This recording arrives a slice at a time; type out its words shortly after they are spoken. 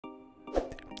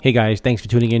Hey guys, thanks for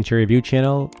tuning in to your review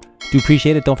channel. Do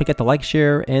appreciate it. Don't forget to like,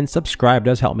 share, and subscribe. It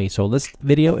does help me. So this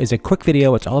video is a quick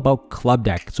video. It's all about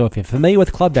Clubdeck. So if you're familiar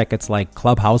with Clubdeck, it's like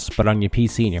Clubhouse, but on your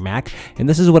PC and your Mac. And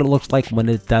this is what it looks like when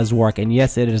it does work. And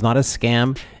yes, it is not a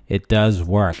scam. It does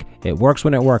work. It works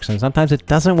when it works. And sometimes it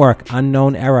doesn't work.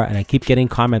 Unknown error. And I keep getting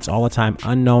comments all the time.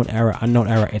 Unknown error, unknown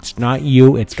error. It's not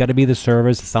you. It's got to be the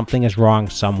servers. Something is wrong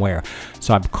somewhere.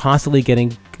 So I'm constantly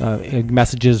getting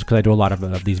messages because I do a lot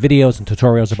of these videos and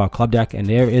tutorials about Clubdeck, and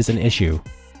there is an issue.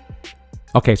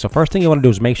 Okay, so first thing you want to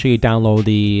do is make sure you download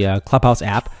the Clubhouse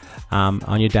app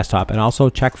on your desktop, and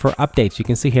also check for updates. You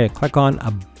can see here, click on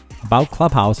About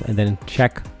Clubhouse and then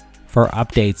check for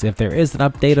updates. If there is an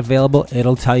update available,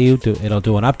 it'll tell you it'll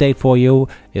do an update for you.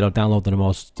 It'll download the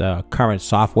most current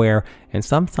software, and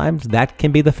sometimes that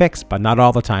can be the fix, but not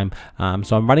all the time.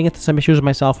 So I'm running into some issues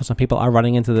myself, and some people are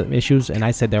running into the issues, and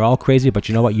I said they're all crazy, but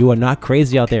you know what? You are not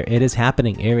crazy out there. It is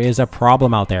happening. There is a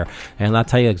problem out there, and I'll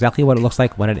tell you exactly what it looks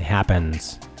like when it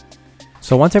happens.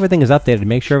 So once everything is updated,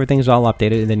 make sure everything's all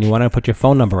updated, and then you want to put your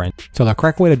phone number in. So the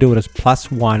correct way to do it is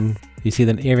 +1. You see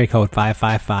the area code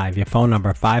 555, your phone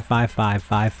number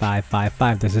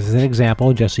 555-5555. This is an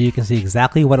example just so you can see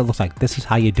exactly what it looks like. This is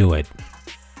how you do it.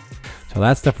 So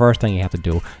that's the first thing you have to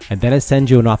do. And then it sends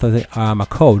you a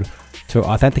code to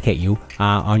authenticate you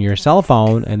on your cell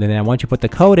phone. And then once you put the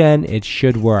code in, it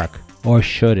should work. Or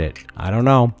should it? I don't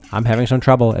know. I'm having some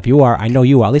trouble. If you are, I know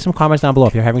you are. Leave some comments down below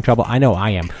if you're having trouble. I know I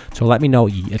am. So let me know.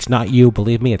 It's not you.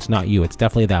 Believe me, it's not you. It's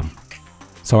definitely them.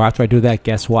 So after I do that,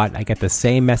 guess what? I get the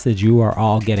same message you are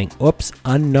all getting. Oops,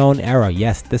 unknown error.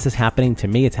 Yes, this is happening to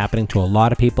me. It's happening to a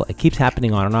lot of people. It keeps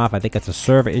happening on and off. I think it's a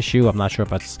server issue. I'm not sure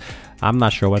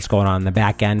what's going on in the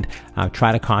back end.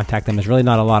 Try to contact them. There's really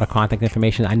not a lot of contact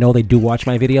information. I know they do watch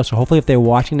my video, so hopefully if they're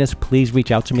watching this, please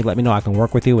reach out to me. Let me know. I can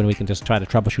work with you, and we can just try to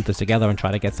troubleshoot this together and try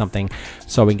to get something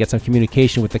so we can get some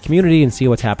communication with the community and see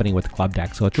what's happening with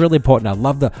Clubdeck. So it's really important. I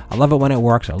love it when it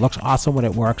works. It looks awesome when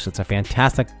it works. It's a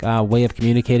fantastic way of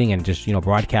communicating and just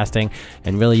broadcasting,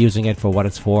 and really using it for what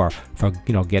it's for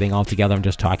getting all together and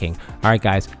just talking. All right,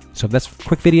 guys. So that's a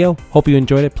quick video. Hope you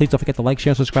enjoyed it. Please don't forget to like,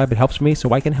 share, and subscribe. It helps me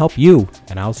so I can help you.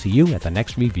 And I'll see you at the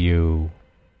next review.